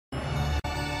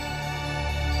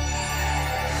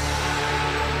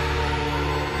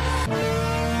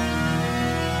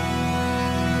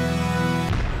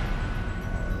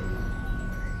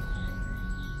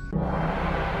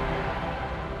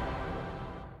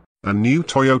a new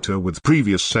Toyota with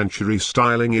previous century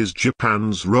styling is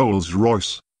Japan's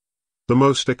Rolls-Royce. The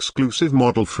most exclusive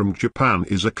model from Japan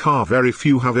is a car very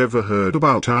few have ever heard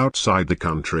about outside the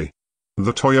country.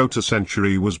 The Toyota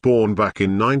Century was born back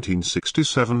in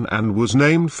 1967 and was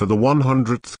named for the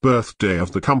 100th birthday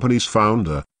of the company's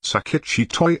founder, Sakichi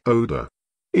Toyoda.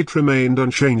 It remained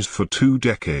unchanged for 2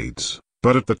 decades,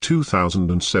 but at the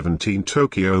 2017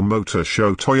 Tokyo Motor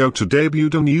Show Toyota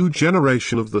debuted a new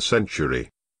generation of the Century.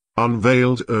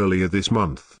 Unveiled earlier this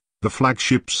month, the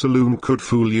flagship saloon could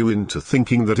fool you into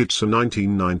thinking that it's a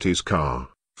 1990s car,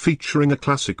 featuring a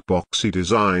classic boxy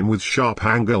design with sharp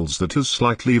angles that has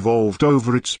slightly evolved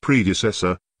over its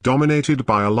predecessor, dominated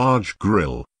by a large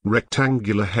grille,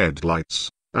 rectangular headlights,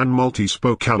 and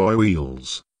multi-spoke alloy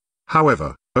wheels.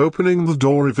 However, opening the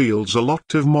door reveals a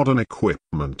lot of modern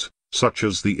equipment, such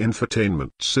as the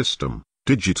infotainment system,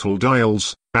 digital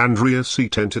dials, and rear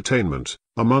seat entertainment,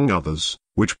 among others,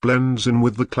 which blends in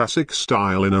with the classic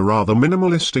style in a rather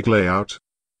minimalistic layout.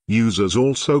 Users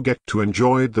also get to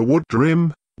enjoy the wood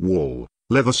trim, wool,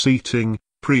 leather seating,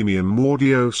 premium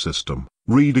audio system,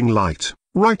 reading light,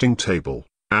 writing table,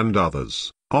 and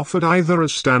others, offered either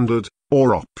as standard,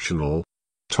 or optional.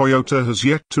 Toyota has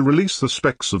yet to release the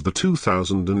specs of the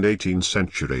 2018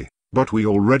 Century, but we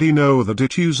already know that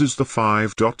it uses the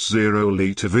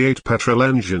 5.0-litre V8 petrol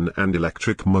engine and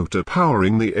electric motor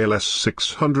powering the LS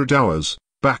 600 hours,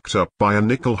 backed up by a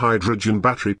nickel hydrogen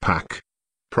battery pack.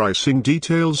 Pricing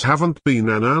details haven't been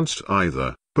announced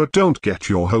either, but don't get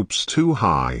your hopes too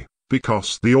high,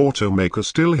 because the automaker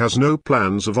still has no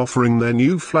plans of offering their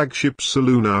new flagship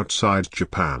saloon outside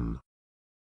Japan.